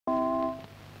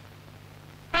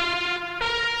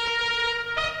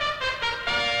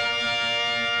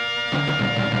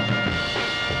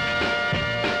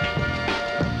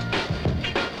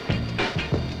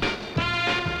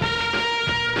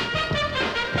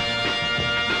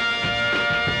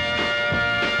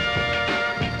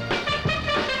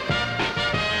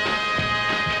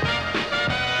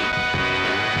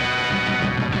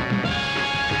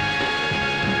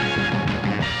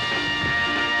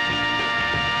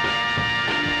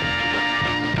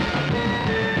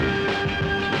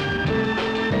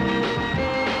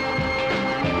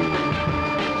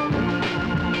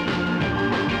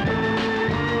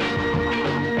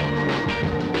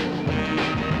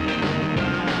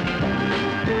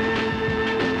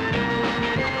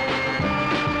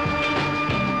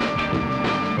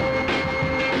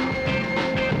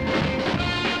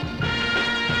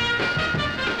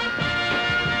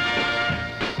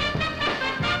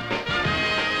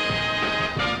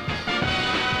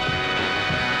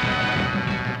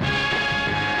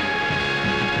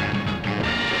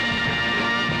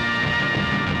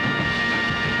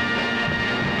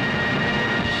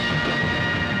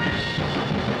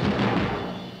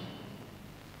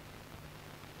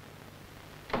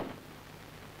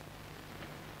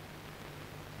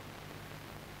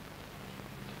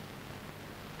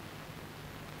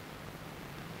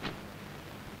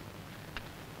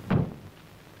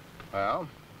Well,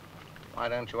 why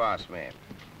don't you ask me?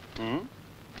 Hmm?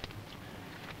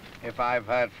 If I've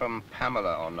heard from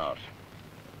Pamela or not.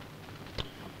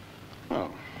 Oh,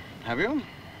 have you?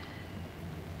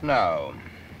 No.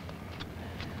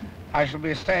 I shall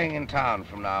be staying in town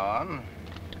from now on,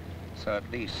 so at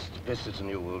least Bissett and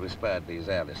you will be spared these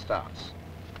early starts.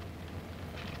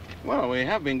 Well, we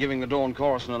have been giving the Dawn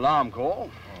Chorus an alarm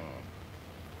call.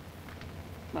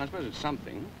 I suppose it's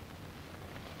something.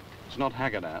 It's not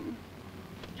Haggadan.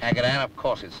 Haggadan? Of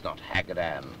course it's not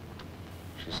Haggadan.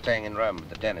 She's staying in Rome with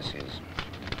the Dennises.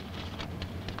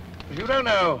 If you don't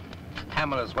know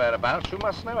Pamela's whereabouts, you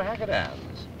must know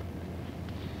Haggadan's.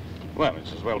 Well,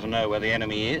 it's as well to know where the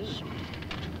enemy is.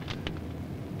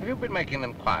 Have you been making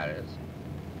inquiries?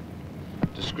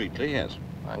 Discreetly, yes.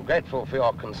 I'm grateful for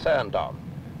your concern, Don,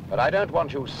 but I don't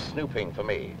want you snooping for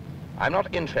me. I'm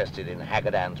not interested in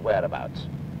Haggadan's whereabouts.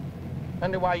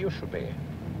 Only why you should be.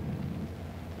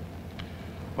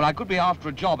 Well, I could be after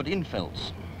a job at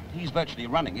Infeld's. He's virtually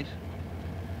running it.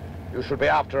 You should be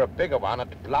after a bigger one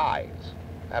at Blythe's.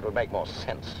 That would make more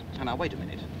sense. So now, wait a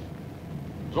minute.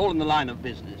 It's all in the line of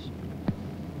business.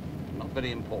 Not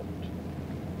very important.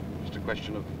 Just a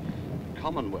question of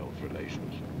Commonwealth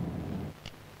relations.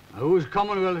 Whose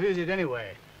Commonwealth is it,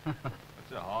 anyway?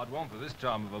 It's a hard one for this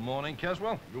time of a morning,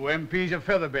 Caswell. You MPs are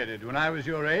feather-bedded. When I was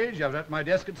your age, I was at my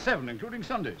desk at 7, including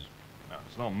Sundays. No,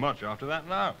 it's not much after that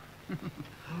now.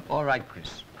 All right,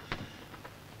 Chris.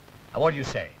 Now, what do you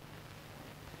say?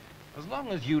 As long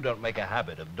as you don't make a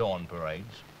habit of dawn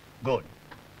parades. Good.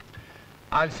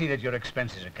 I'll see that your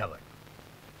expenses are covered.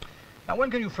 Now, when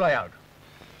can you fly out?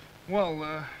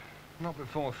 Well, not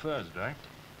before Thursday.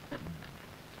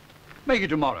 Make it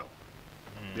tomorrow.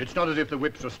 It's not as if the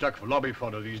whips are stuck for lobby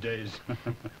fodder these days.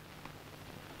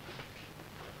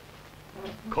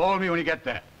 Call me when you get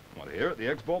there. What, here at the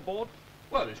Export Board?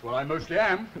 Well, it's what I mostly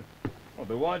am. Well,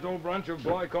 the Whitehall branch of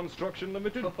Boy Construction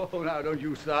Limited? Oh, now, don't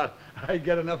you start. I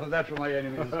get enough of that from my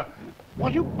enemies.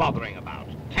 What are you bothering about?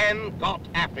 Ken got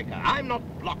Africa. I'm not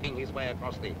blocking his way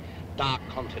across the dark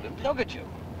continent. Look at you.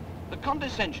 The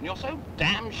condescension. You're so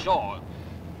damn sure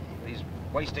he's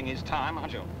wasting his time,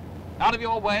 aren't you? Out of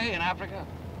your way in Africa.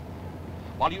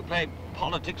 While you play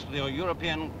politics with your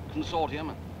European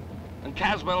consortium, and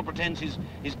Caswell pretends he's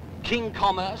King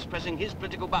Commerce, pressing his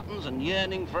political buttons and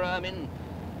yearning for ermine,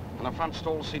 and a front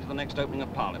stall seat at the next opening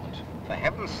of Parliament. For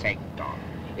heaven's sake, Don,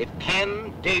 if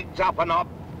Ken digs up an odd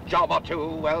job or two,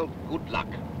 well, good luck.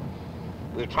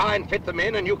 We'll try and fit them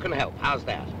in and you can help. How's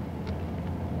that?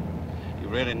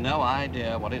 You've really no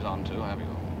idea what he's on to, have you?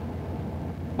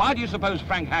 Why do you suppose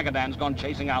Frank Haggadan's gone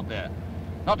chasing out there?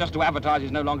 Not just to advertise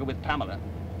he's no longer with Pamela.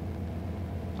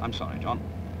 I'm sorry, John.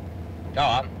 Go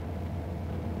on.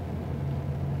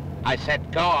 I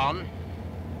said go on.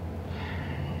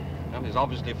 Well, he's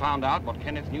obviously found out what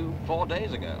Kenneth knew 4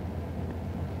 days ago.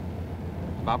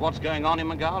 About what's going on in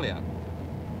Magalia.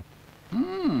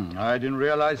 I didn't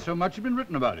realize so much had been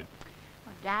written about it.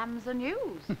 Well, dams are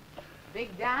news.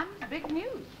 Big dams, big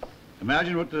news.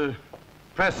 Imagine what the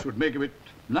press would make of it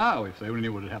now if they only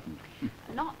knew what had happened.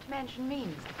 Not to mention me,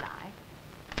 Mr. Bly.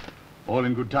 All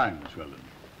in good time, Miss Weldon.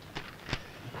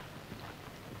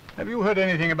 Have you heard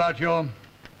anything about your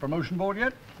promotion board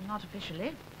yet? Not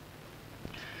officially.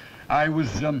 I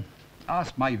was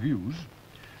asked my views.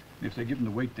 If they're given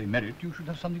the weight they merit, you should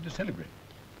have something to celebrate.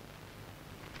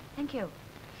 Thank you.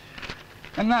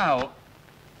 And now,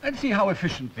 let's see how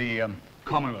efficient the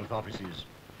Commonwealth Office is.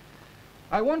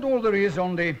 I want all there is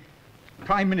on the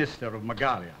Prime Minister of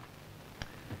Magalia,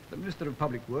 the Minister of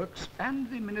Public Works, and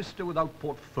the Minister without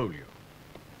portfolio.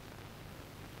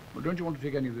 Well, don't you want to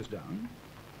take any of this down?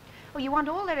 Well, you want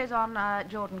all there is on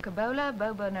Jordan Kabola,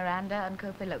 Bobo Naranda, and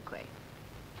Kope Lokwe.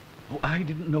 Oh, I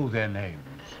didn't know their names.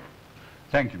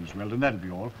 Thank you, Miss Weldon. That'll be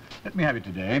all. Let me have it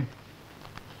today.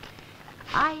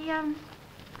 I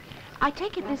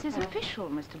take it this is official,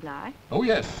 Mr. Bly. Oh,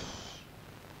 yes.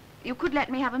 You could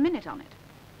let me have a minute on it.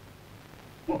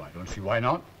 Well, I don't see why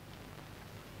not.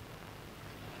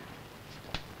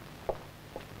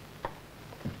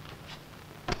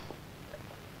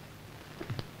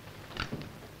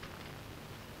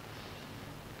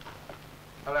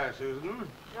 Hello, Susan.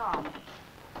 John,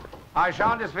 I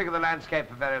shan't speak of the landscape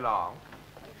for very long.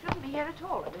 you shouldn't be here at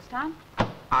all at this time.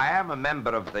 I am a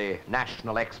member of the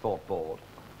National Export Board.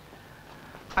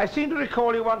 I seem to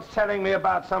recall you once telling me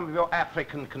about some of your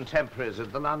African contemporaries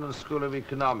at the London School of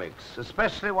Economics,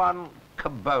 especially one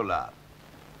Kabola.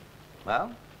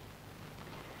 Well?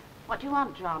 What do you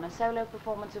want, John? A solo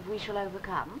performance of We Shall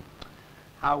Overcome?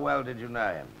 How well did you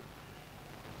know him?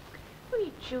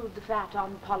 We chewed the fat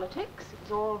on politics.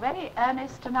 It's all very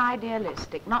earnest and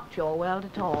idealistic. Not your world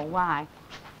at all. Why?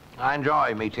 I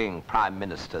enjoy meeting prime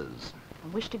ministers. I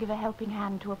wish to give a helping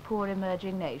hand to a poor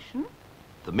emerging nation.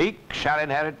 The meek shall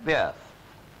inherit the earth.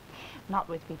 Not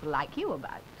with people like you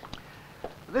about.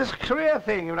 This career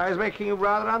thing, you know, is making you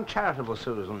rather uncharitable,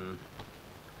 Susan.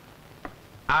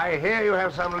 I hear you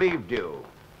have some leave due.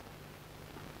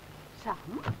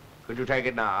 Some? Could you take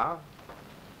it now?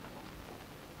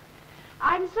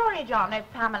 I'm sorry, John,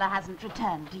 if Pamela hasn't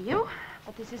returned to you.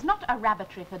 But this is not a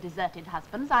rabbitry for deserted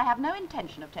husbands. I have no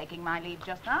intention of taking my leave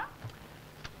just now.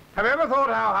 Have you ever thought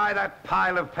how high that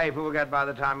pile of paper will get by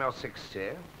the time you're 60?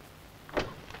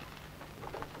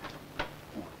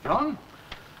 John?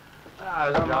 I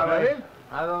was on my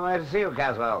way to see you,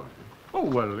 Caswell. Oh,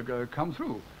 well, come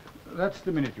through. That's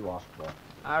the minute you asked for.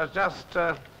 I was just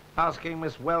asking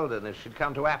Miss Weldon if she'd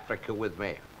come to Africa with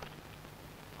me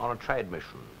on a trade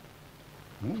mission.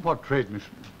 What trade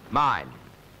mission? Mine.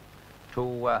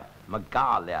 To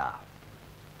Magalia.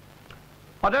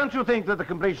 Or don't you think that the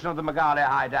completion of the Magalia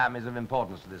High Dam is of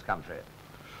importance to this country?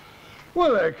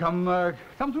 Well, come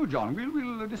through, John.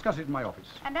 We'll discuss it in my office.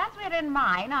 And as we're in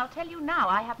mine, I'll tell you now,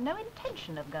 I have no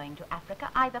intention of going to Africa,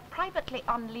 either privately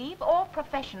on leave or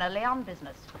professionally on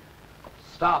business.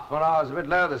 Staff morale is a bit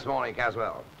low this morning,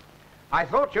 Caswell. I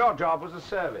thought your job was a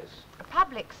service.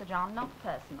 Public, Sir John, not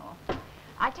personal.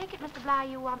 I take it, Mr. Bligh,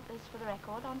 you want this for the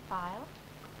record on file?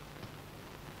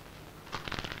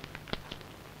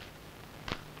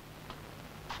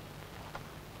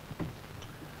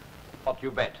 What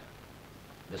you bet,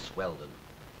 Miss Weldon?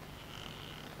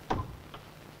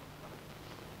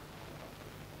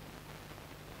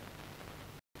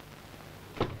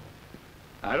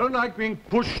 I don't like being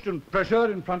pushed and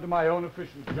pressured in front of my own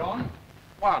officials, John.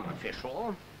 One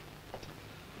official.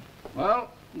 Well,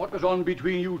 what goes on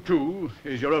between you two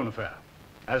is your own affair,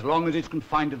 as long as it's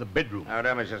confined to the bedroom. Oh,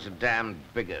 don't be such a damned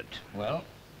bigot. Well,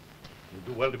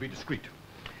 you do well to be discreet.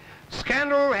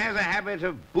 Scandal has a habit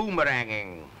of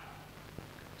boomeranging,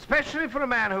 especially for a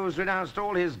man who's renounced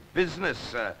all his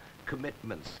business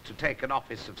commitments to take an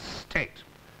office of state,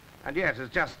 and yet has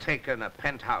just taken a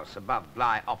penthouse above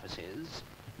Bligh offices.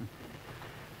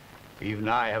 Even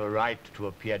I have a right to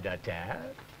a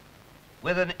pied-à-terre.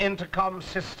 With an intercom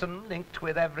system linked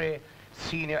with every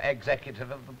senior executive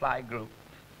of the Bligh Group.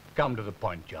 Come to the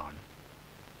point, John.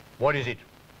 What is it?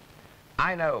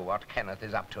 I know what Kenneth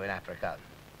is up to in Africa.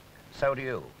 So do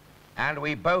you. And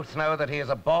we both know that he is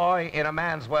a boy in a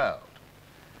man's world.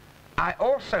 I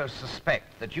also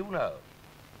suspect that you know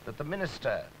that the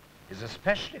minister is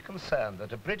especially concerned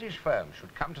that a British firm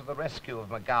should come to the rescue of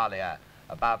Magalia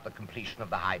about the completion of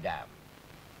the High Dam.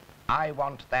 I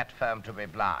want that firm to be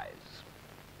Bligh's.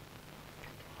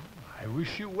 I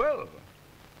wish you well.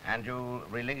 And you'll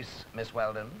release Miss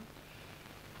Weldon?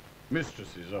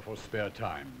 Mistresses are for spare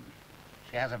time.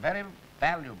 She has a very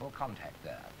valuable contact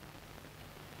there.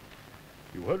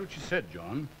 You heard what she said,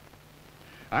 John.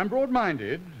 I'm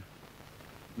broad-minded.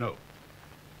 No.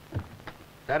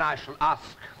 Then I shall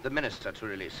ask the minister to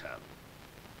release her.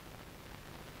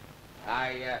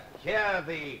 I hear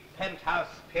the penthouse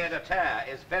pied-à-terre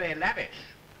is very lavish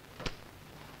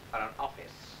for an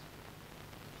office.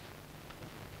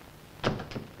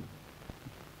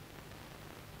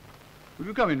 Will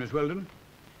you come in, Miss Weldon?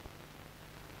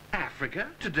 Africa,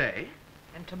 today?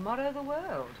 And tomorrow the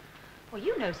world. Well,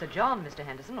 you know Sir John, Mr.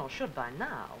 Henderson, or should by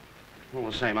now. All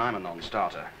the same, I'm a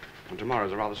non-starter. And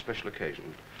tomorrow's a rather special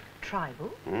occasion. Tribal?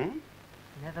 Hmm?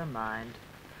 Never mind.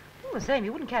 All the same,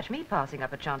 you wouldn't catch me passing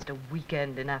up a chance to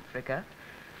weekend in Africa.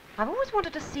 I've always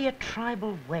wanted to see a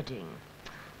tribal wedding.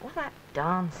 All that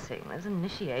dancing, those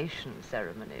initiation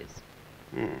ceremonies.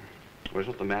 Hmm. Well, it's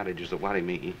not the marriages that worry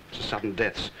me. It's the sudden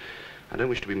deaths. I don't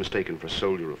wish to be mistaken for a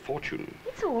soldier of fortune.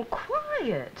 It's all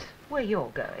quiet. Where you're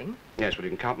going? Yes, well, you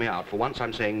can count me out. For once,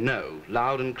 I'm saying no,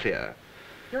 loud and clear.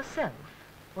 Yourself?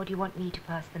 Or do you want me to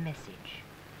pass the message?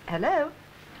 Hello?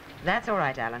 That's all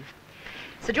right, Alan.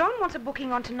 Sir John wants a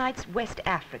booking on tonight's West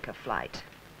Africa flight.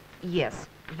 Yes,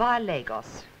 via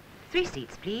Lagos. 3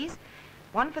 seats, please.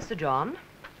 1 for Sir John,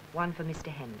 1 for Mr.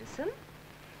 Henderson,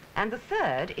 and the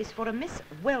 3rd is for a Miss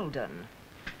Weldon.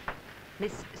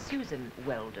 Miss Susan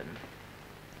Weldon.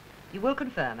 You will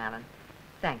confirm, Alan.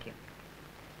 Thank you.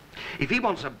 If he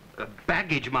wants a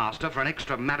baggage master for an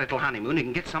extra marital honeymoon, he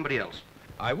can get somebody else.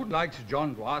 I would like Sir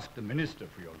John to ask the minister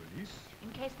for your release. In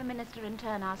case the minister in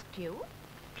turn asked you?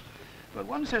 But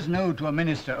one says no to a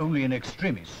minister only in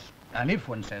extremis. And if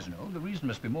one says no, the reason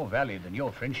must be more valid than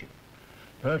your friendship.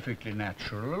 Perfectly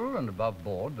natural and above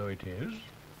board though it is,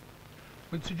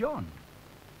 with Sir John.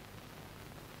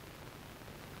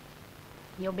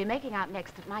 You'll be making out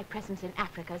next that my presence in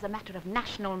Africa is a matter of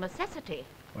national necessity.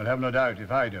 Well, have no doubt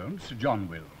if I don't, Sir John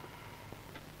will.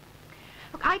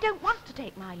 Look, I don't want to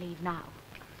take my leave now.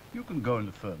 You can go in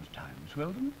the firm's time, Miss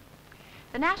Weldon.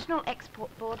 The National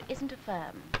Export Board isn't a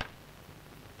firm.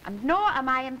 And nor am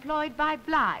I employed by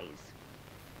Bly's.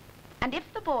 And if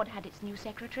the board had its new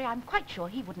secretary, I'm quite sure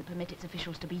he wouldn't permit its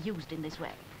officials to be used in this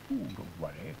way. Oh, don't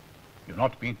worry. You're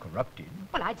not being corrupted.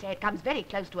 Well, I'd say it comes very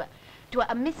close to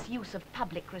a misuse of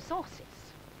public resources.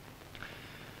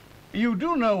 You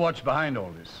do know what's behind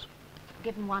all this.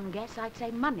 Given one guess, I'd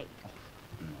say money.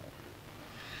 No.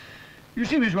 You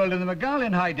see, Miss Weldon, the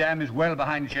Megalian High Dam is well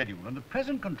behind schedule, and the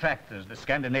present contractors, the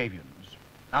Scandinavians,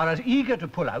 are as eager to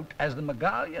pull out as the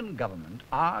Megalian government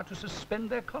are to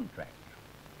suspend their contract.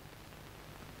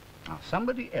 Now,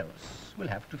 somebody else will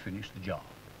have to finish the job.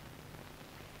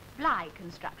 Bly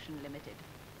Construction Limited.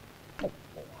 Oh,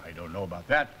 I don't know about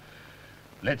that.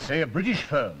 Let's say a British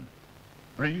firm.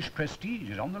 British prestige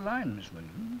is on the line, Miss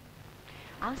Weldon.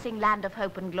 I'll sing Land of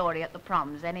Hope and Glory at the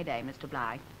proms any day, Mr.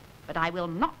 Bly. But I will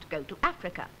not go to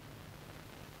Africa.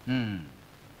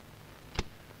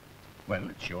 Well,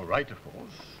 it's your right, of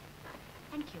course.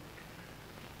 Thank you.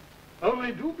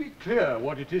 Only do be clear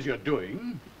what it is you're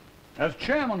doing. As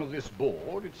chairman of this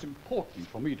board, it's important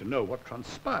for me to know what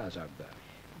transpires out there.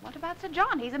 What about Sir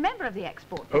John? He's a member of the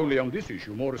export board. Only on this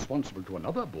issue, more responsible to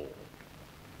another board.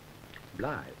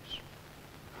 Bly's.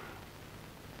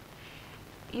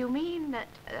 You mean that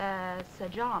Sir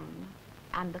John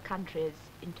and the country's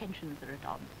intentions are at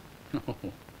odds?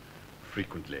 Oh,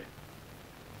 frequently.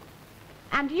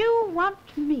 And you want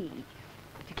me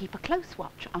to keep a close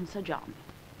watch on Sir John?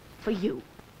 For you?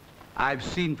 I've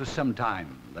seen for some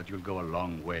time that you'll go a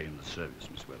long way in the service,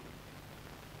 Miss Weldon.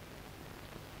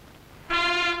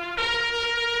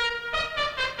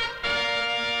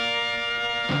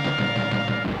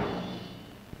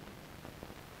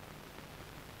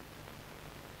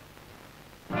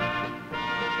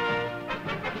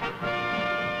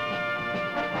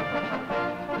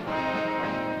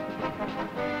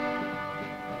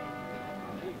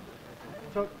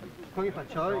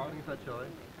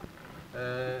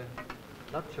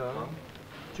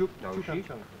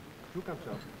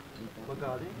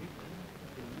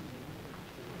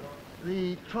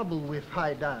 The trouble with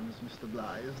high dams, Mr.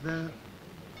 Bly, is their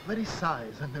very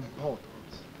size and importance.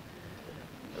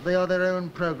 They are their own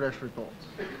progress reports.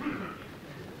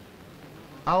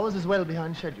 Ours is well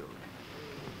behind schedule.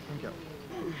 Thank you.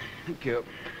 Thank you.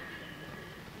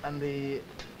 And the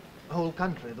whole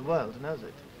country, the world, knows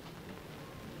it.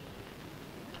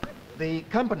 The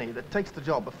company that takes the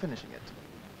job of finishing it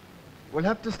will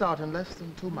have to start in less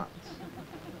than 2 months.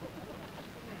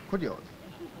 Could yours?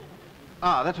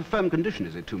 Ah, that's a firm condition,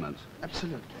 is it, 2 months?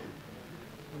 Absolutely.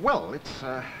 Well, it's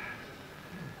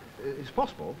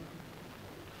possible.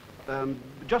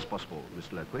 Just possible,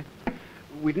 Mr. Loquay.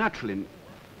 We'd naturally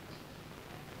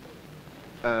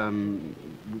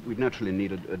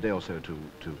need a day or so to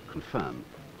confirm.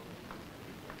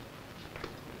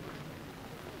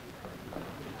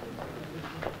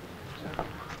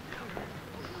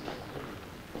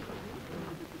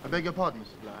 I beg your pardon,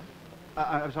 Mr. Bly.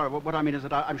 I'm sorry, what I mean is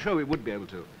that I'm sure we would be able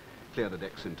to clear the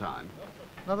decks in time.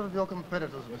 Another of your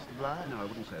competitors, Mr. Bly. No, I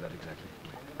wouldn't say that exactly.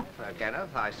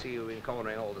 Kenneth, I see you in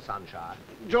cornering all the sunshine.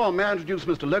 John, may I introduce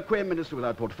Mr. Loquay, Minister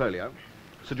without portfolio?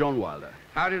 Sir John Wilder.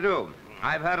 How do you do?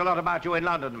 I've heard a lot about you in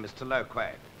London, Mr.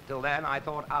 Loquay. Till then, I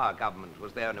thought our government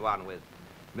was the only one with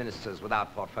ministers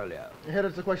without portfolio. Here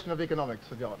it's a question of economics,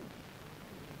 Sir John.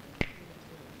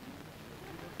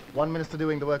 One minister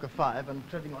doing the work of 5 and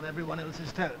treading on everyone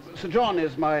else's toes. Sir John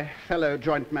is my fellow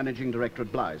joint managing director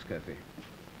at Bly's, Kofi.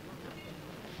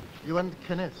 You and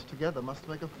Kenneth together must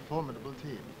make a formidable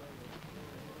team.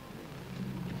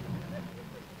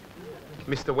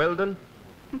 Mr. Weldon?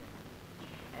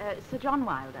 Sir John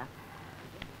Wilder.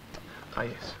 Ah,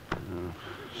 yes.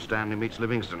 Stanley meets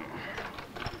Livingston.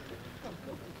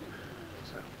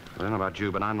 So, I don't know about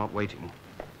you, but I'm not waiting.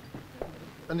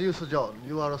 And you, Sir John,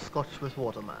 you are a Scotch with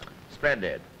water man.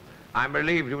 Splendid. I'm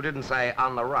relieved you didn't say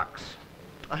on the rocks.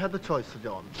 I had the choice, Sir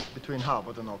John, between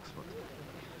Harvard and Oxford.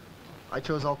 I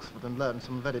chose Oxford and learned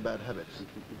some very bad habits.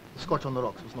 The Scotch on the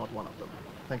rocks was not one of them.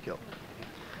 Thank you.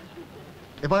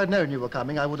 If I had known you were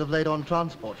coming, I would have laid on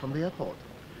transport from the airport.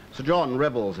 Sir John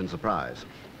revels in surprise.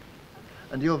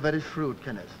 And you're very shrewd,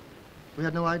 Kenneth. We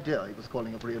had no idea he was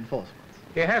calling up reinforcements.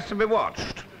 He has to be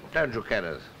watched, don't you,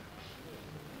 Kenneth?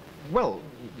 Well,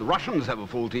 the Russians have a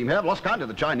full team here. I've lost count of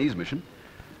the Chinese mission.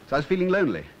 So I was feeling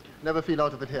lonely. Never feel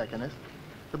out of it here, Kenneth.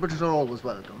 The British are always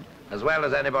welcome. As well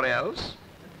as anybody else?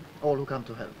 All who come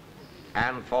to help.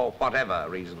 And for whatever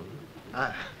reason.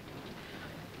 Ah.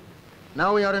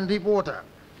 Now we are in deep water.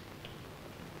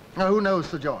 Now, who knows,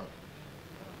 Sir John?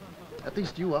 At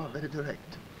least you are very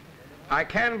direct. I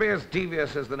can be as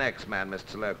devious as the next man,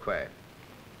 Mr. Loquet,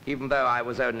 even though I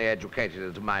was only educated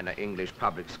at a minor English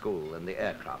public school in the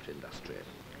aircraft industry.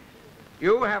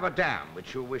 You have a dam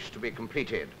which you wish to be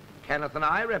completed. Kenneth and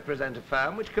I represent a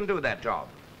firm which can do that job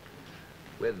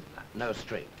with no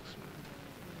strings.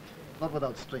 Not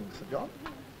without strings, Sir John.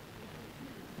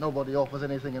 Nobody offers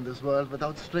anything in this world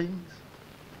without strings.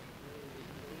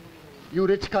 You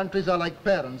rich countries are like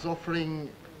parents offering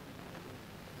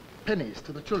pennies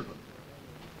to the children.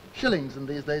 Shillings in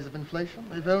these days of inflation,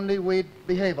 if only we'd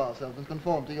behave ourselves and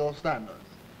conform to your standards.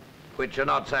 Which are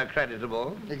not so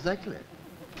creditable. Exactly.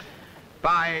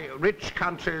 By rich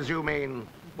countries, you mean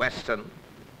Western?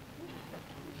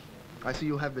 I see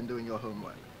you have been doing your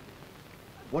homework.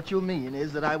 What you mean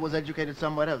is that I was educated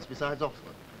somewhere else besides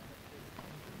Oxford.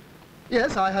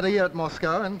 Yes, I had a year at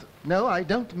Moscow, and no, I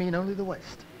don't mean only the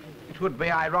West. It would be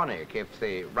ironic if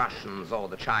the Russians or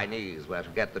the Chinese were to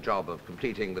get the job of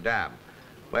completing the dam,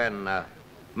 when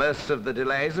most of the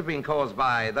delays have been caused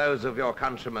by those of your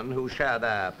countrymen who share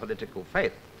their political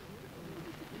faith.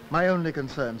 My only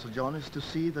concern, Sir John, is to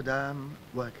see the dam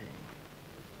working.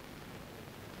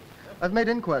 I've made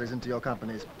inquiries into your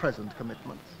company's present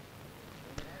commitments.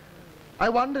 I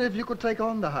wonder if you could take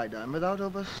on the high dam without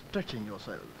overstretching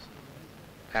yourselves.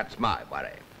 That's my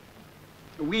worry.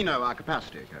 We know our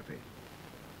capacity, Kofi.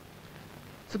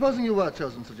 Supposing you were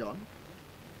chosen, Sir John,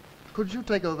 could you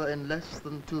take over in less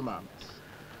than 2 months?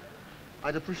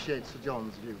 I'd appreciate Sir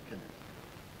John's view, Kenneth.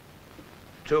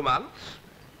 2 months?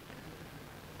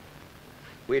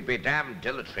 We'd be damned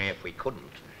dilatory if we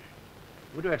couldn't.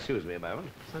 Would you excuse me a moment?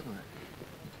 Certainly.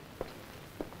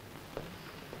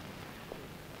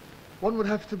 One would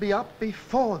have to be up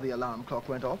before the alarm clock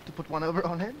went off to put one over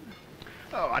on him.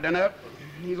 Oh, I don't know.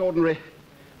 He's ordinary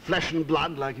flesh and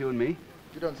blood like you and me.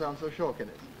 You don't sound so sure,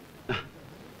 Kenneth.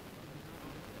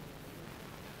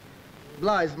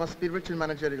 Blythe must be rich in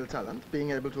managerial talent,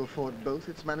 being able to afford both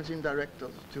its managing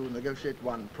directors to negotiate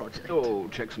one project. Oh,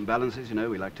 checks and balances, you know.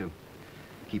 We like to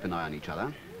keep an eye on each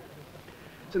other.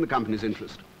 It's in the company's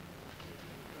interest.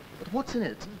 But what's in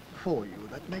it for you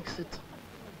that makes it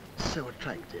so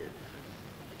attractive?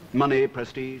 Money,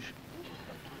 prestige,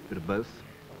 a bit of both.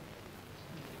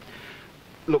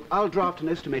 Look, I'll draft an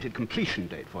estimated completion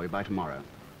date for you by tomorrow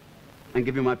and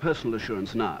give you my personal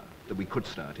assurance now that we could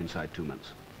start inside 2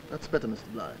 months. That's better, Mr.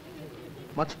 Blythe.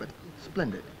 Much better.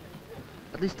 Splendid.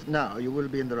 At least now you will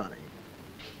be in the running.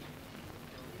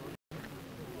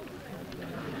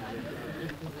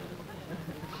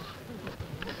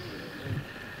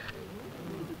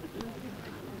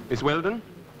 Miss Weldon?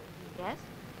 Yes?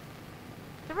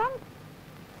 Sir Ron?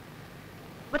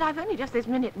 But I've only just this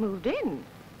minute moved in.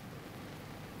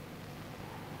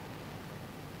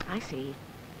 I see.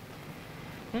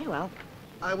 Very well.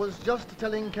 I was just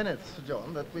telling Kenneth, Sir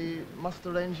John, that we must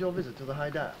arrange your visit to the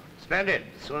high dam. Splendid.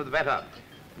 Sooner the better.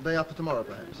 The day after tomorrow,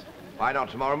 perhaps. Why not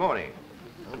tomorrow morning?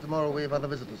 Well, tomorrow we have other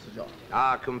visitors, Sir John.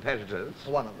 Our competitors?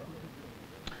 One of them.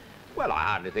 Well, I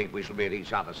hardly think we shall be at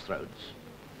each other's throats.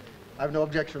 I've no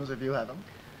objections if you have them.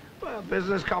 Well,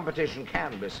 business competition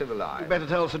can be civilized. You'd better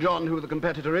tell Sir John who the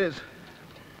competitor is.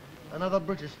 Another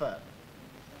British firm.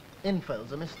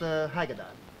 Infels, a Mr. Haggerdan.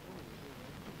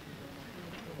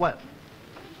 Well,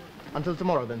 until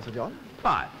tomorrow then, Sir John.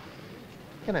 Bye.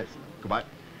 Kenneth. Goodbye.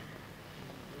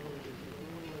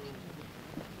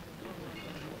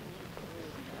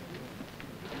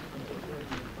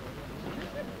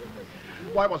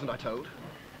 Why wasn't I told?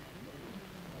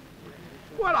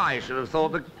 Well, I should have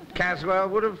thought that Caswell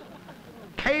would have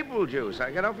cabled you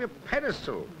so get off your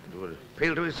pedestal. It would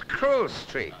appeal to his cruel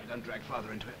streak. Don't drag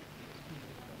father into it.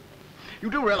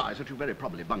 You do realize that you very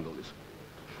probably bungled this,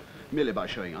 merely by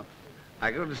showing up.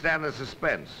 I can understand the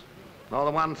suspense, nor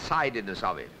the one-sidedness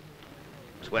of it.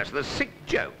 It's worse than a sick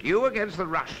joke. You against the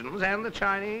Russians and the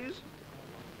Chinese?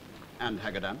 And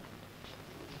Haggerdan.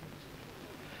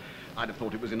 I'd have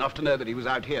thought it was enough to know that he was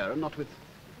out here and not with...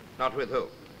 Not with who?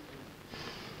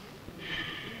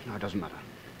 No, it doesn't matter.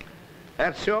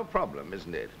 That's your problem,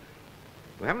 isn't it?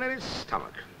 You haven't any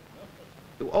stomach.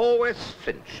 You always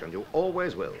flinch, and you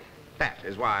always will. That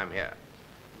is why I'm here.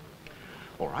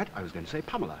 All right, I was going to say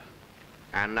Pamela.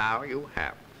 And now you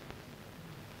have.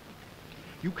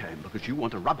 You came because you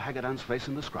want to rub Haggerdan's face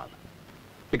in the scrub.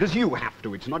 Because you have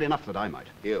to. It's not enough that I might.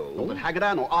 You? Or that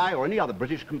Haggerdan or I or any other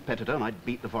British competitor might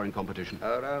beat the foreign competition.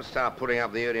 Oh, don't start putting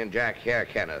up the Union Jack here,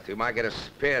 Kenneth. You might get a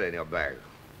spear in your back.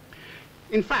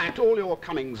 In fact, all your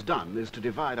cunning's done is to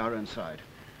divide our own side.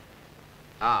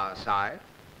 Our side?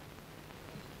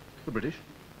 The British.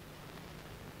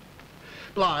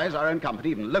 Bly's our own company.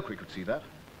 Even Loquet could see that.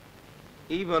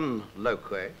 Even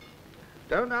Loquet?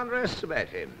 Don't underestimate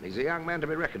him. He's a young man to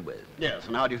be reckoned with. Yes,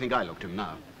 and how do you think I look to him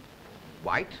now?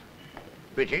 White,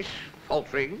 British,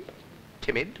 faltering,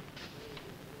 timid.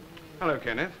 Hello,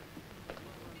 Kenneth.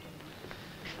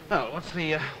 Well, what's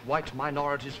the white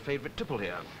minority's favourite tipple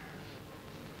here?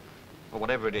 Or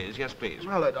whatever it is, yes, please.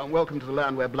 Well, welcome to the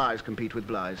land where Bly's compete with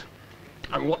Bly's.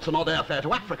 And what's an odd airfare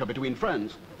to Africa between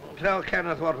friends? Tell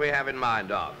Kenneth what we have in mind,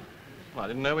 Don. Well, I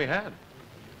didn't know we had.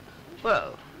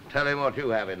 Well, tell him what you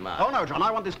have in mind. Oh, no, John,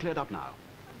 I want this cleared up now.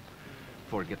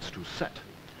 Before it gets too set.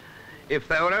 If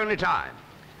there were only time.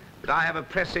 But I have a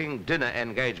pressing dinner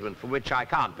engagement for which I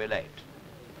can't be late.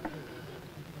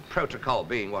 Protocol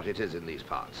being what it is in these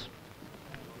parts.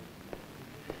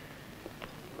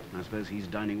 I suppose he's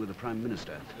dining with the Prime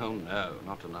Minister. Oh, no,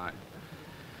 not tonight.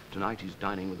 Tonight he's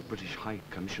dining with the British High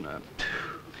Commissioner.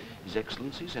 His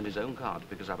Excellency sent his own car to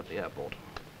pick us up at the airport.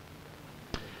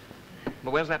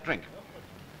 But where's that drink?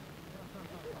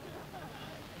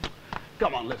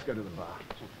 Come on, let's go to the bar.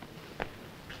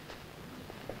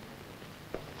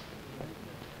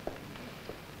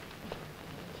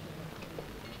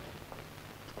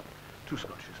 Two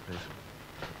scotches, please.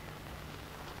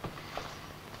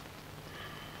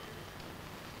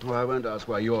 Well, I won't ask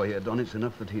why you're here, Don. It's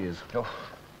enough that he is. Oh,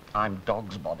 I'm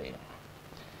Dog's Body.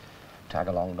 Tag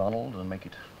along, Donald, and make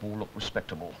it all look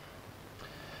respectable.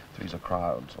 Three's a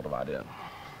crowd sort of idea.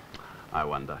 I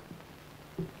wonder.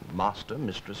 Master,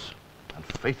 mistress, and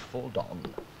faithful Don.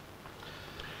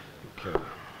 Okay.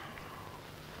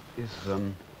 Is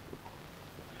it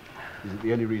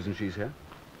the only reason she's here?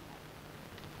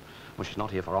 Well, she's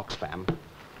not here for Oxfam.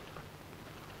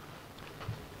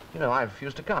 You know, I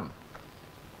refuse to come.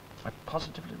 I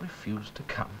positively refuse to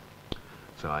come.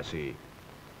 So I see.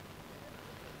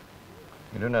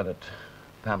 You do know that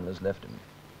Pamela's left him.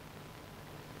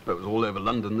 It was all over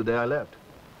London the day I left.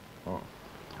 Oh,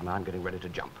 and I'm getting ready to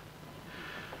jump.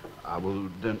 Well,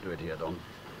 don't do it here, Don.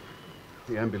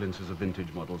 The ambulances are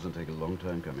vintage models and take a long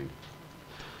time coming.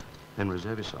 Then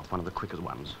reserve yourself one of the quickest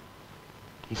ones.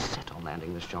 He's set on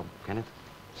landing this job, Kenneth.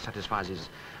 Satisfies his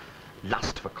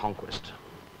lust for conquest.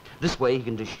 This way he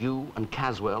can dish you and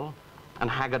Caswell and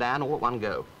Haggadan all at one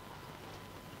go.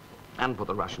 And put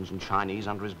the Russians and Chinese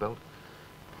under his belt.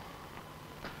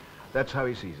 That's how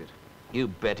he sees it. You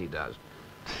bet he does.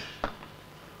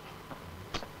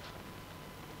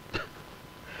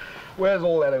 Where's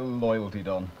all that old loyalty,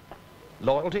 Don?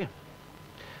 Loyalty?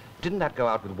 Didn't that go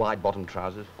out with wide-bottomed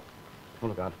trousers? Oh,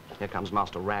 look out. Here comes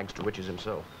Master Rags to riches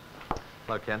himself.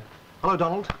 Hello, Ken. Hello,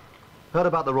 Donald. Heard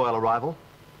about the royal arrival.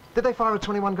 Did they fire a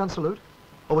 21-gun salute?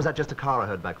 Or was that just a car I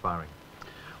heard backfiring?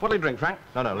 What'll you drink, Frank?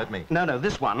 No, let me. No,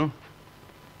 this one.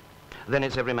 Then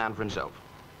it's every man for himself.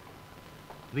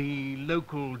 The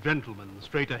local gentleman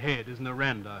straight ahead is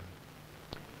Naranda.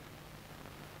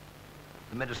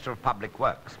 The Minister of Public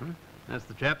Works, hmm? That's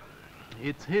the chap.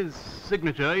 It's his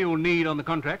signature you'll need on the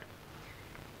contract.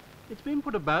 It's been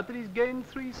put about that he's gained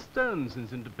 3 stone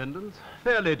since independence.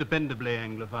 Fairly dependably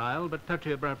Anglophile, but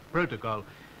touchy about protocol.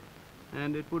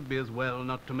 And it would be as well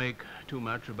not to make too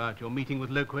much about your meeting with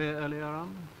Loquet earlier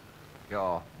on.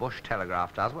 Your Bush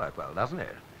telegraph does work well, doesn't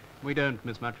it? We don't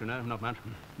miss much, you know, not much.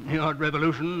 The odd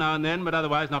revolution now and then, but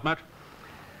otherwise not much.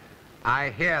 I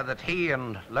hear that he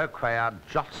and Loquet are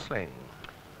jostling.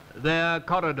 Their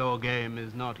corridor game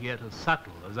is not yet as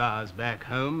subtle as ours back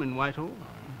home in Whitehall.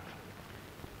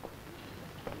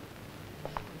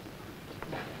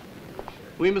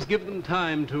 We must give them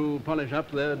time to polish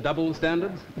up their double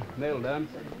standards. They'll learn.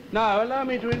 Now, allow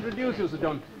me to introduce you, Sir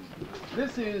John.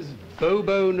 This is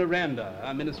Bobo Naranda,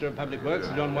 our Minister of Public Works,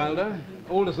 Sir John Wilder.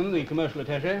 Alderson, the commercial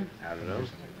attaché.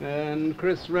 And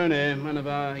Chris Roney, one of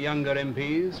our younger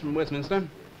MPs from Westminster.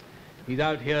 He's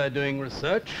out here doing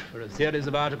research for a series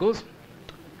of articles.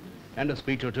 And a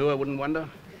speech or two, I wouldn't wonder.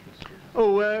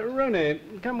 Oh, Roney,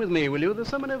 come with me, will you? There's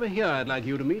someone over here I'd like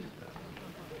you to meet.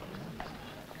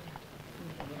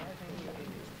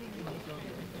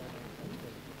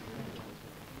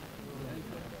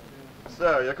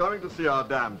 So, you're coming to see our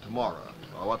dam tomorrow,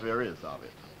 or what there is of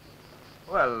it?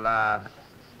 Well,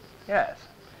 yes.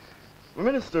 The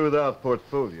minister without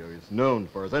portfolio is known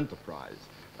for his enterprise,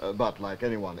 but like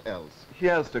anyone else, he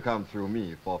has to come through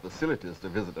me for facilities to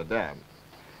visit a dam.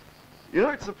 You know,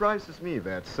 it surprises me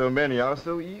that so many are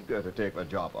so eager to take the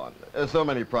job on. So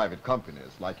many private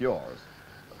companies like yours.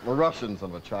 The Russians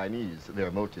and the Chinese, their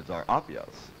motives are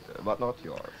obvious, but not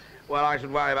yours. Well, I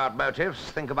should worry about motives,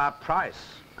 think about price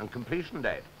and completion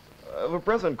date. The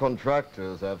present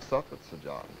contractors have suffered, Sir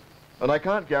John. And I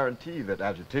can't guarantee that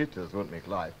agitators won't make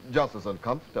life just as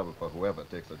uncomfortable for whoever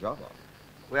takes the job on.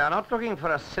 We are not looking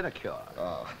for a sinecure.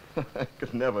 Oh, it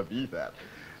could never be that.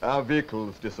 Our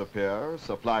vehicles disappear,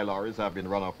 supply lorries have been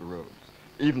run off the roads.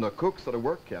 Even the cooks at the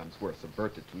work camps were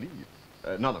subverted to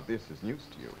leave. None of this is news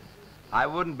to you. I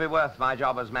wouldn't be worth my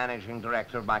job as managing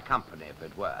director of my company if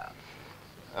it were.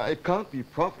 It can't be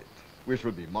profit, which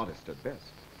would be modest at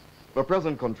best. The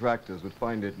present contractors would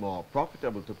find it more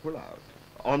profitable to pull out.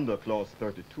 Under Clause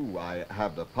 32, I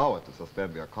have the power to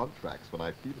suspend their contracts when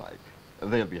I feel like.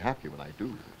 They'll be happy when I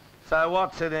do. So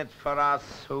what's in it for us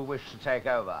who wish to take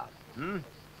over?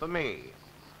 For me?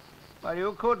 Well,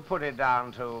 you could put it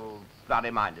down to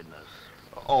bloody-mindedness.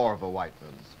 Or the white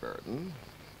man's burden.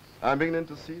 I'm beginning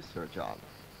to see, Sir John.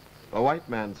 The white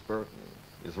man's burden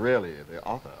is really the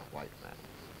other white man.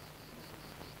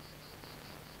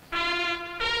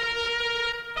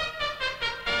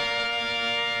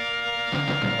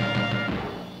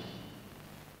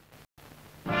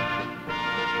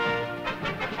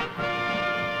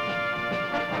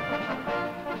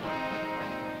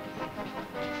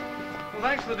 Well,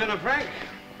 thanks for the dinner, Frank.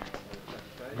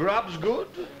 Grub's good,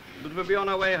 but we'll be on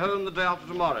our way home the day after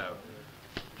tomorrow.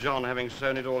 John having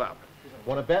sewn it all up.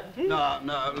 Want to bet? No,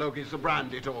 look, it's the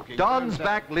brandy talking. Don's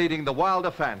back leading the Wilder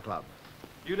fan club.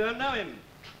 You don't know him,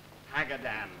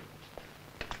 Haggadan.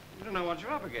 You don't know what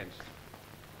you're up against.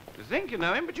 You think you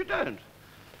know him, but you don't.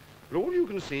 But all you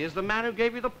can see is the man who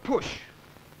gave you the push.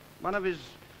 One of his,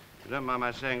 if you don't mind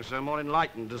my saying so, more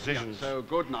enlightened decisions. Yeah, so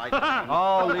good night.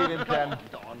 Oh, leave him, Ken.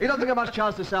 He doesn't get much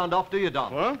chance to sound off, do you,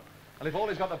 Don? What? And if all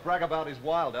he's got to brag about is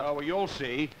Wilder... Oh, well, you'll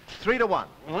see. 3-1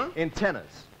 Huh? in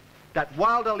tenors. That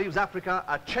Wilder leaves Africa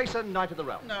a chaser knight of the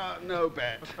realm. No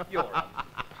bet. You're up.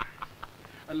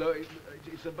 And look,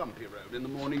 it's a bumpy road in the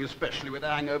morning, especially with a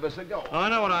hangover cigar. I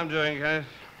know what I'm doing, Kate.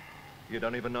 You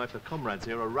don't even know if the comrades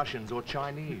here are Russians or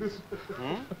Chinese.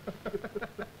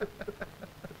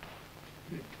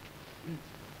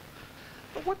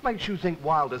 But what makes you think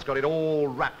Wilder's got it all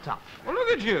wrapped up? Well, look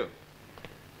at you.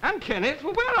 And Kenneth,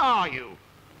 well, where are you?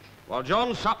 While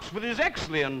John sups with His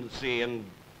Excellency and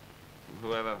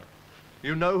whoever.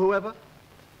 You know whoever?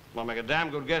 I'll make a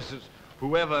damn good guess it's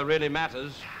whoever really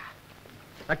matters.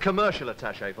 A commercial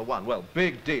attaché, for one. Well,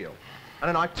 big deal.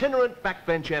 And an itinerant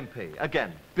backbench MP.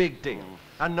 Again, big deal.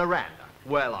 And Naranda.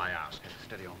 Well, I ask.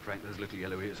 Steady on, Frank. Those little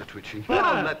yellow ears are twitching.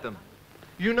 Well, let them.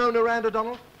 You know Naranda,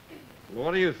 Donald?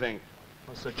 What do you think?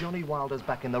 Well, Sir Johnny Wilder's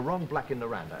back in the wrong black in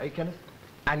Naranda, eh, Kenneth?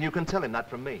 And you can tell him that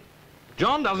from me.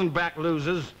 John doesn't back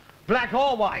losers, black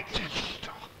or white.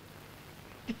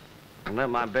 I don't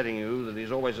mind betting you that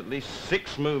he's always at least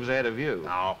 6 moves ahead of you.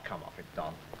 Oh, come off it,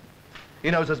 Don.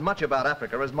 He knows as much about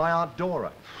Africa as my Aunt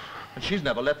Dora. And she's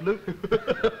never left Luton.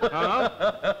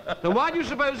 Huh? Then why do you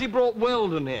suppose he brought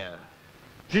Weldon here?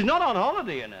 She's not on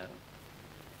holiday, you know.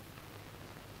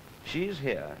 She's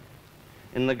here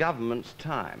in the government's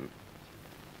time.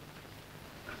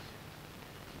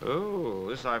 Oh,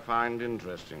 this I find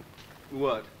interesting.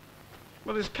 What?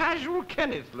 Well, this casual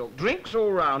Kenneth look, drinks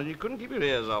all round, and you couldn't keep your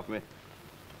ears off me.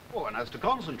 Oh, and has to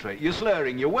concentrate. You're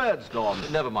slurring your words, Don.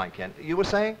 Never mind, Ken. You were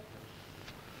saying?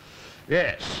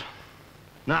 Yes.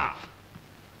 Now.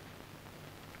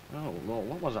 Oh, well,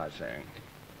 what was I saying?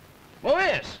 Oh,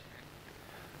 yes.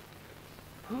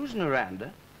 Who's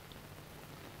Naranda?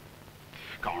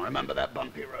 Can't remember that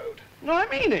bumpy road. No, I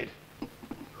mean it.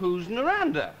 Who's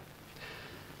Naranda?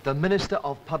 The Minister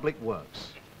of Public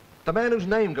Works. The man whose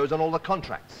name goes on all the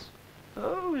contracts.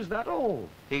 Oh, is that all?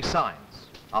 He signs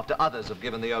after others have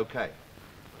given the okay.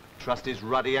 Trust His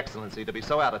ruddy excellency to be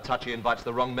so out of touch he invites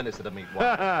the wrong minister to meet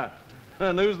one.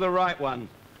 And who's the right one?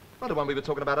 Well, the one we were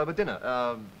talking about over dinner,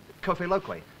 Kofi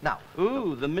Lokwe. Now.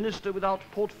 Ooh, the minister without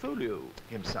portfolio.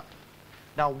 Himself.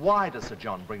 Now, why does Sir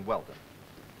John bring Weldon?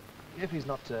 If he's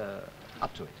not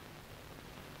up to it.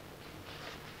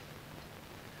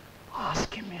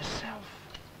 Ask him yourself.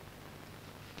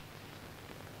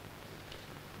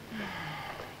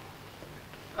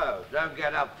 Oh, don't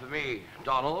get up for me,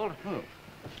 Donald.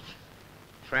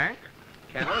 Frank?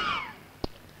 Kenneth?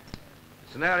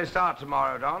 It's an early start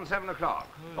tomorrow, Don, 7 o'clock.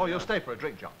 Oh, you'll stay for a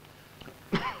drink, John.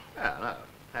 No.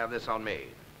 Have this on me.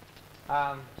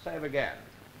 Save again.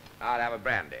 I'll have a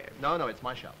brandy. No, it's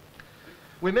my show.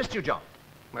 We missed you, John.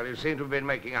 Well, you seem to have been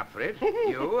making up for it.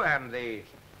 You and the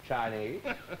Chinese.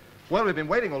 Well, we've been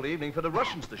waiting all the evening for the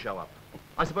Russians to show up.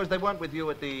 I suppose they weren't with you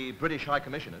at the British High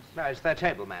Commissioner's? No, it's their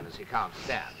table manners he can't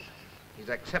stand. He's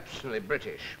exceptionally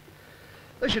British.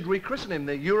 They should rechristen him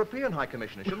the European High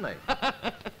Commissioner, shouldn't they?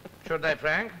 Should they,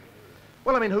 Frank?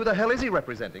 Well, I mean, who the hell is he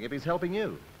representing if he's helping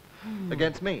you?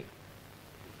 Against me?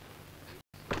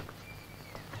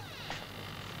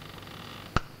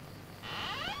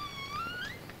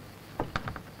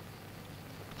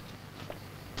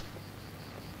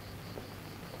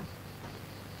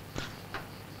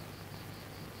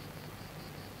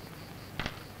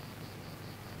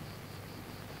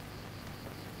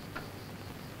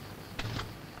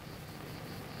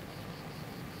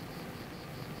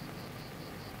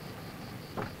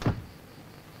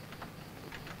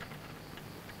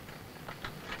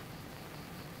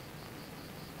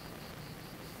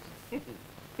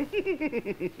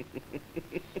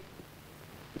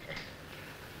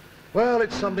 Well,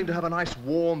 it's something to have a nice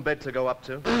warm bed to go up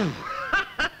to.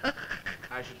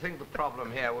 I should think the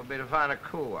problem here would be to find a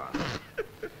cool one.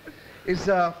 Is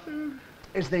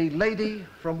the lady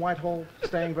from Whitehall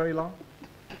staying very long?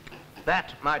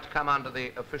 That might come under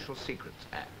the Official Secrets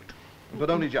Act. But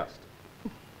only just.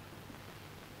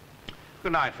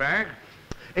 Good night, Frank.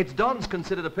 It's Don's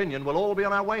considered opinion we'll all be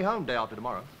on our way home day after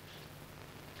tomorrow.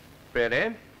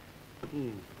 Really?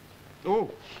 Oh.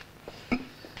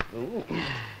 Ooh.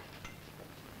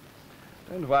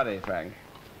 Don't worry, Frank.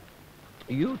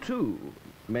 You, too,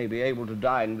 may be able to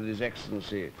dine with His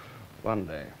Excellency one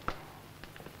day.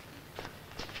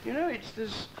 You know, it's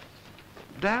this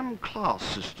damn class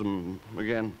system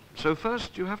again. So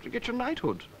first you have to get your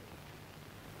knighthood,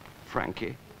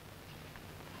 Frankie.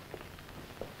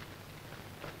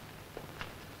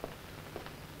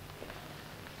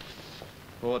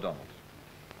 Poor Donald.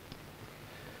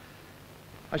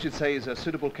 I should say he's a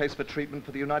suitable case for treatment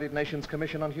for the United Nations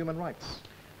Commission on Human Rights.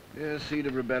 Yeah, seed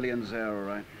of rebellion's there, all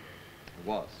right. It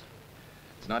was.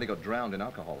 Tonight he got drowned in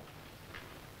alcohol.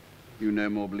 You no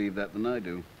more believe that than I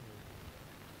do.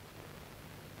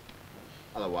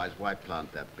 Otherwise, why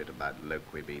plant that bit about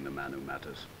Loqui being the man who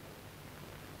matters?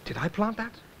 Did I plant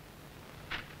that?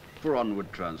 For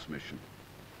onward transmission.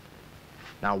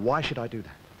 Now, why should I do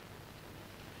that?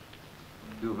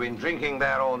 You've been drinking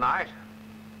there all night,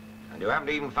 and you haven't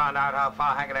even found out how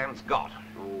far Haggedan's got.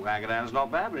 Oh, Haggedan's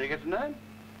not bad when you get to know him.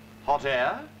 Hot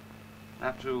air.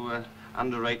 Have to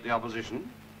underrate the opposition.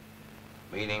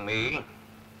 Meaning me?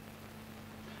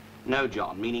 No,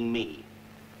 John, meaning me.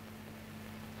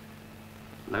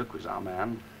 Loqui's our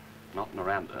man, not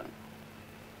Miranda.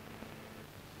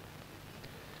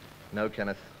 No,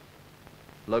 Kenneth.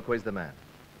 Loqui's the man.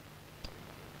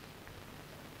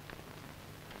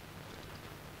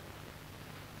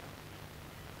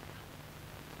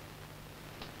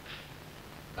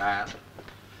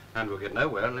 And we'll get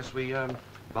nowhere unless we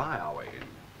buy our way in.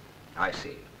 I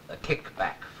see. A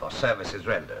kickback for services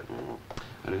rendered.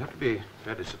 And you have to be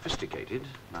fairly sophisticated,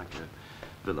 like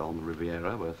a villa on the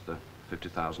Riviera worth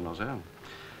 50,000 or so.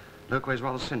 Loque's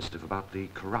rather sensitive about the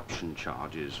corruption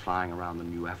charges flying around the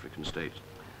new African states.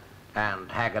 And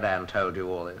Haggedan told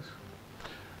you all this?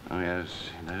 Oh, yes,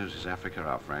 he knows his Africa,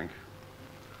 our Frank.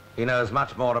 He knows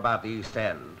much more about the East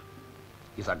End.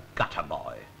 He's a gutter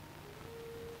boy.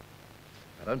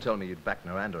 Now, don't tell me you'd back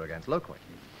Miranda against Loqui.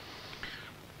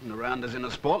 Miranda's in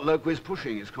a spot, Loqui's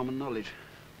pushing, is common knowledge.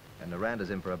 And Miranda's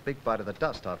in for a big bite of the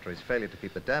dust after his failure to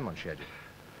keep the dam on schedule.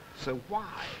 So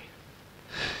why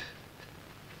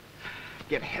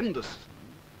get Henderson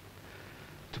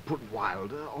to put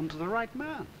Wilder onto the right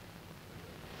man?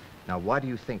 Now, why do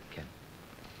you think, Ken?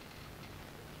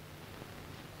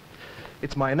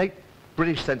 It's my innate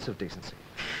British sense of decency.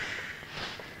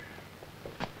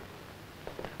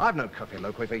 I've known Coffee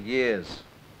Loqui for years.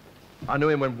 I knew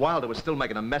him when Wilder was still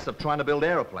making a mess of trying to build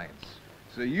aeroplanes.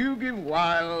 So you give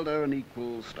Wilder an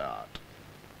equal start?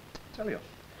 Tell you,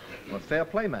 I'm a fair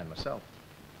play man myself.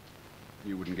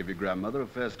 You wouldn't give your grandmother a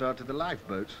fair start to the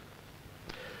lifeboats.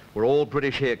 We're all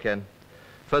British here, Ken.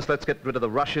 First, let's get rid of the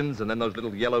Russians, and then those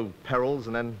little yellow perils,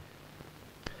 and then...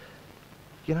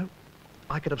 You know,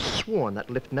 I could have sworn that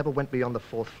lift never went beyond the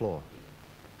 4th floor.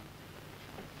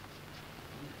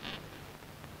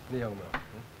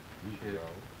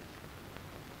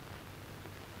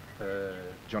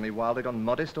 Johnny Wilder gone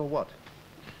modest or what?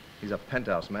 He's a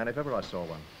penthouse man if ever I saw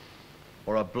one.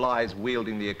 Or a Blythe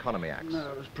wielding the economy axe.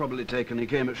 No, it was probably taken. He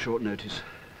came at short notice.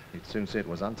 He'd soon see it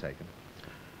was untaken.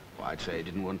 Well, I'd say he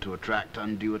didn't want to attract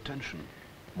undue attention.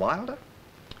 Wilder?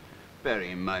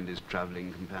 Bearing in mind his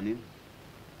travelling companion.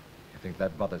 You think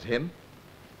that bothers him?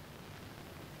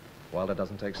 Wilder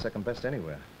doesn't take second best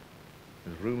anywhere.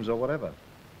 His rooms or whatever.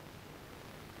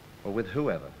 Or with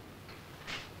whoever.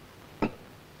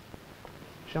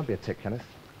 Shan't be a tick, Kenneth.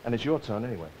 And it's your turn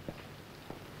anyway.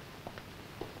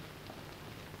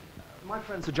 My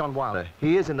friend Sir John Wilder.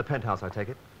 He is in the penthouse, I take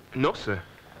it? No, sir.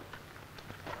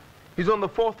 He's on the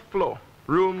 4th floor,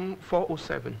 room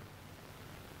 407.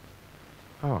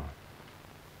 Oh.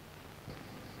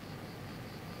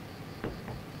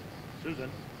 Susan.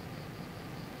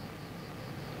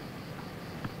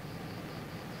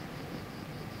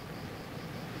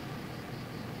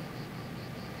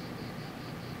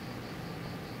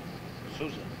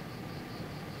 Susan.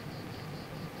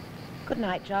 Good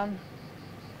night, John.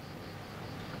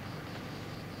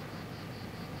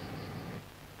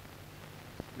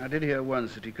 I did hear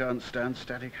once that he can't stand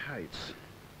static heights.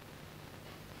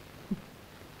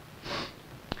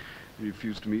 He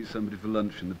refused to meet somebody for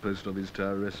lunch in the Post Office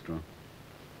Tower restaurant.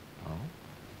 Oh?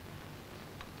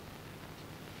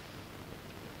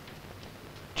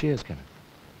 Cheers, Kenneth.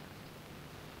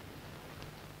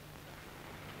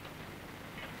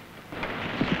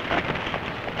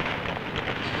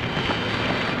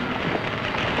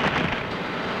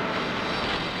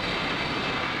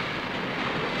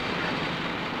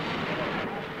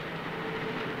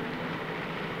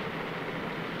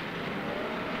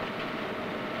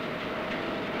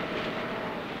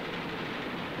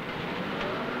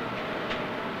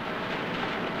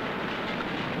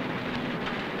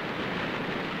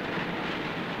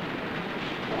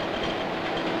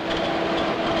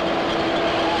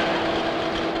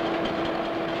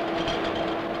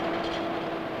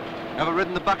 Ever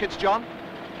ridden the buckets, John?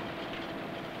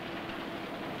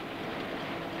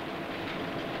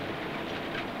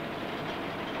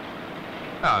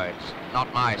 No, it's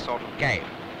not my sort of game.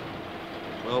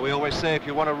 Well, we always say if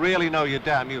you want to really know your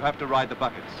dam, you have to ride the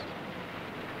buckets.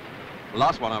 The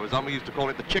last one I was on, we used to call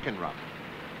it the chicken run.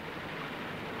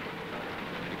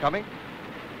 You coming?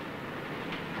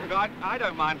 Look, I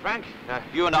don't mind, Frank.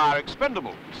 You and I are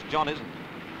expendable. John isn't.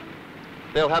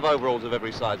 They'll have overalls of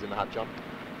every size in the hut, John.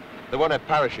 They won't have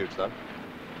parachutes, though.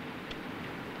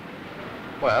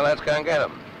 Well, let's go and get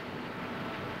them.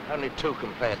 Only two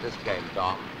can play at this game,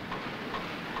 Dom.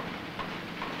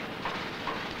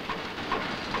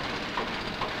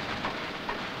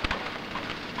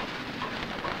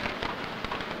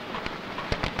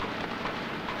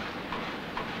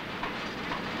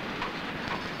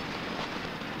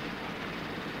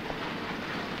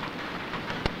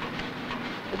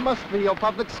 It must be your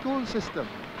public school system.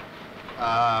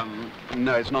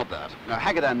 No, it's not that. No,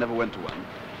 Haggadan never went to one.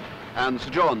 And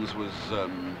Sir John's was,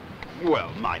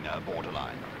 well, minor,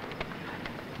 borderline.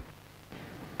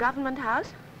 Government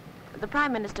House? The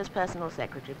Prime Minister's personal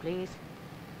secretary, please.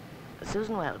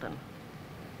 Susan Weldon.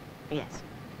 Yes.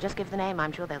 Just give the name,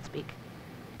 I'm sure they'll speak.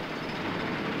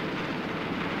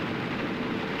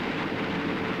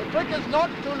 The trick is not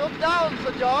to look down,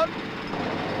 Sir John.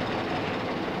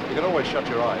 You can always shut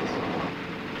your eyes.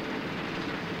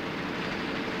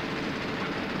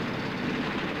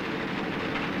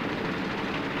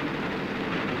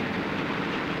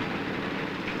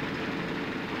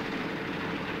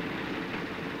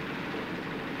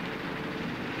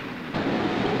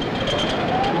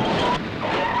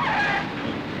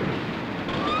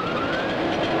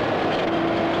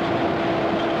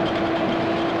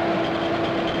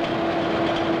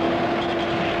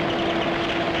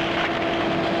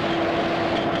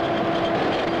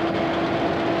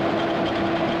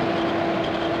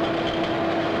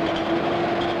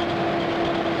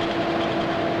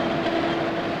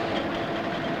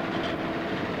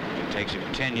 Takes you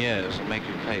 10 years to make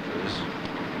you pay for this.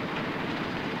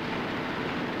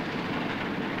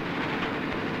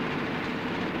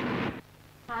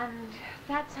 And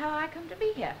that's how I come to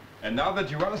be here. And now that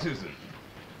you are, Susan,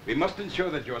 we must ensure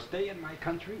that your stay in my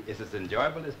country is as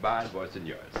enjoyable as mine was in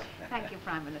yours. Thank you,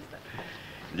 Prime Minister.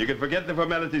 You can forget the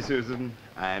formality, Susan.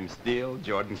 I'm still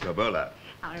Jordan Cabola.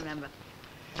 I'll remember.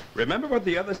 Remember what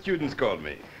the other students called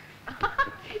me?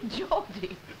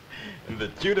 Geordie. The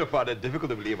tutor found it difficult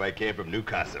to believe I came from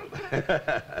Newcastle.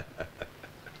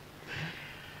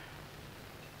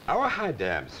 Our high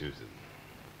dam, Susan,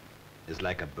 is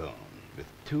like a bone with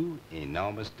two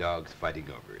enormous dogs fighting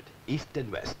over it, east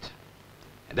and west.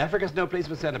 And Africa's no place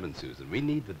for sentiment, Susan. We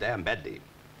need the dam badly.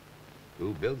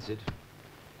 Who builds it,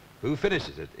 who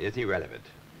finishes it is irrelevant.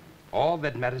 All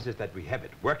that matters is that we have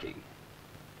it working.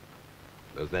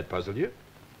 Does that puzzle you?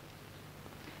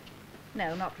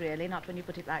 No, not really, not when you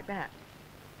put it like that.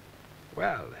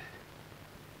 Well,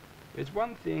 it's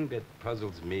one thing that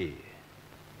puzzles me.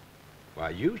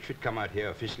 Why you should come out here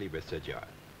officially with Sir John.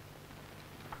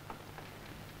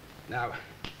 Now,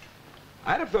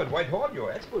 I'd have thought Whitehall,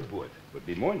 your expert board, would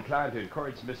be more inclined to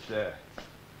encourage Mr.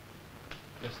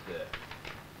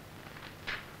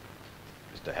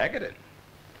 Haggadan.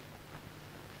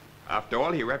 After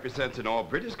all, he represents an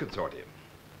all-British consortium.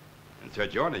 And Sir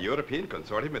John, a European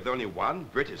consortium with only one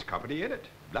British company in it.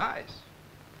 Lies.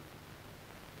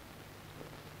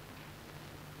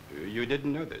 You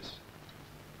didn't know this?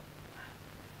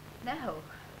 No.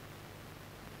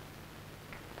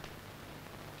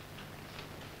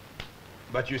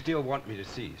 But you still want me to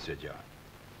see Sir John?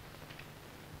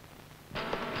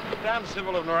 Damn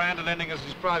civil of Miranda lending us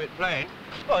his private plane.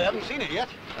 Oh, you haven't seen it yet?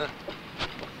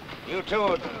 You two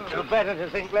would do better to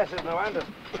think less of Miranda's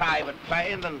private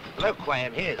plane than Loquay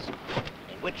and his,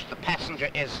 in which the passenger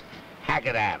is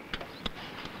Haggadan.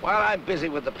 While I'm busy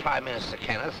with the Prime Minister,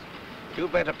 Kenneth, you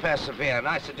better persevere, and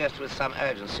I suggest with some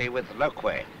urgency with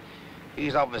Loquay.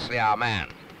 He's obviously our man.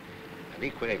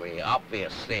 and equally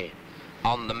obviously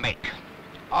on the make.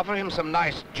 Offer him some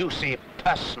nice, juicy,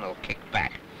 personal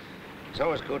kickback. It's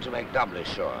always good to make doubly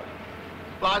sure.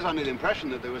 Well, I was under the impression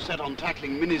that they were set on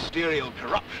tackling ministerial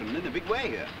corruption in a big way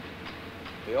here.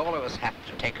 We all of us have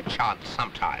to take a chance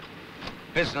sometime.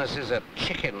 Business is a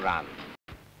chicken run.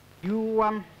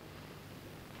 You,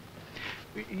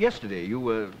 yesterday you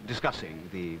were discussing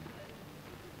the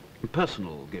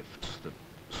personal gifts that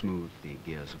smooth the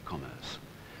gears of commerce.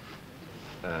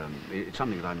 It's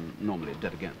something that I'm normally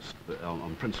dead against, but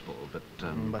on principle, but...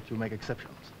 But you make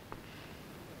exceptions.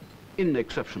 In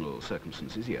exceptional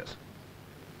circumstances, yes.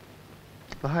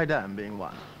 The High Dam being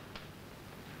one.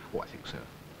 Oh, I think so.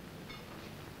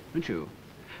 Don't you?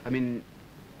 I mean,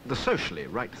 the socially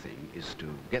right thing is to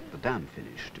get the dam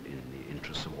finished in the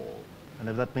interests of all. And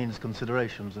if that means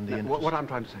considerations in the interest... What I'm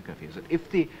trying to say, Kofi, is that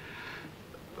if the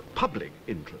public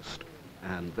interest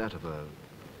and that of a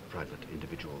private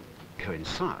individual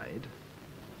coincide,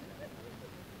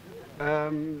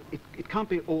 it can't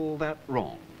be all that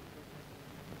wrong.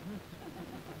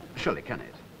 Surely, can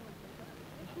it?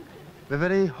 We're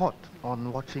very hot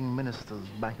on watching ministers'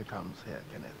 bank accounts here,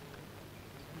 Kenneth.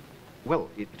 Well,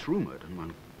 it's rumoured, and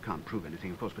one can't prove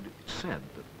anything, of course, but it's said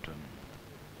that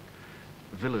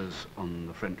villas on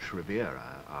the French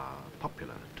Riviera are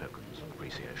popular tokens of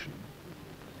appreciation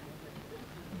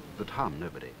that harm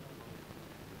nobody.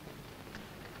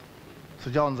 Sir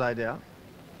John's idea,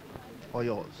 or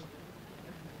yours?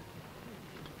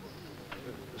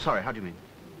 Sorry, how do you mean?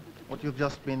 What you've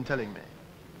just been telling me.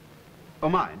 Oh,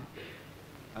 mine?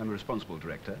 I'm a responsible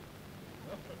director.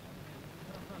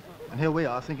 And here we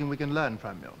are thinking we can learn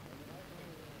from you.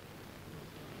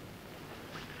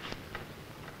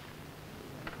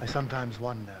 I sometimes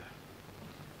wonder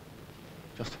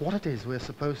just what it is we're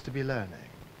supposed to be learning.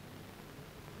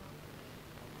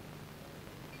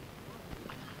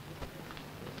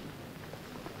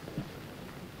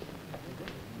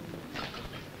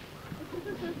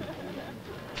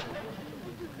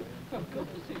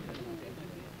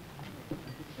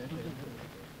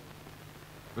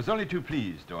 Was only too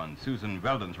pleased on Susan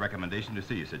Weldon's recommendation to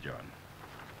see you, Sir John.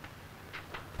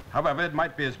 However, it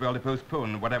might be as well to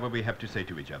postpone whatever we have to say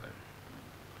to each other.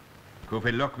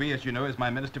 Kofi Lokwi, as you know, is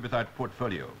my minister without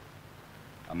portfolio,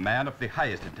 a man of the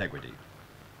highest integrity.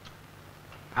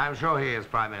 I'm sure he is,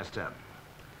 Prime Minister.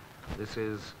 This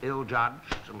is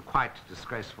ill-judged and quite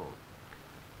disgraceful.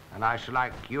 And I should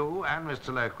like you and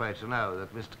Mr. Lokwi to know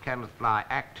that Mr. Kenneth Bligh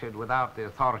acted without the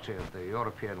authority of the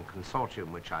European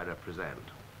consortium which I represent.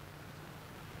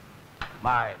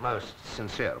 My most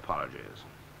sincere apologies.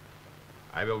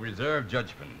 I will reserve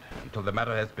judgment until the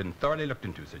matter has been thoroughly looked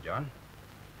into, Sir John.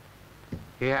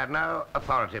 He had no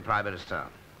authority, Prime Minister.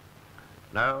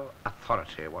 No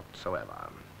authority whatsoever.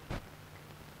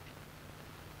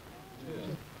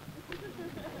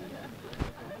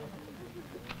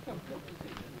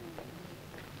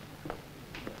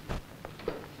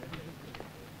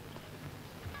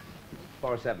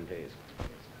 $4.07, please.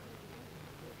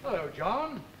 Hello,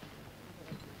 John.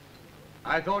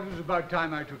 I thought it was about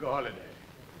time I took a holiday.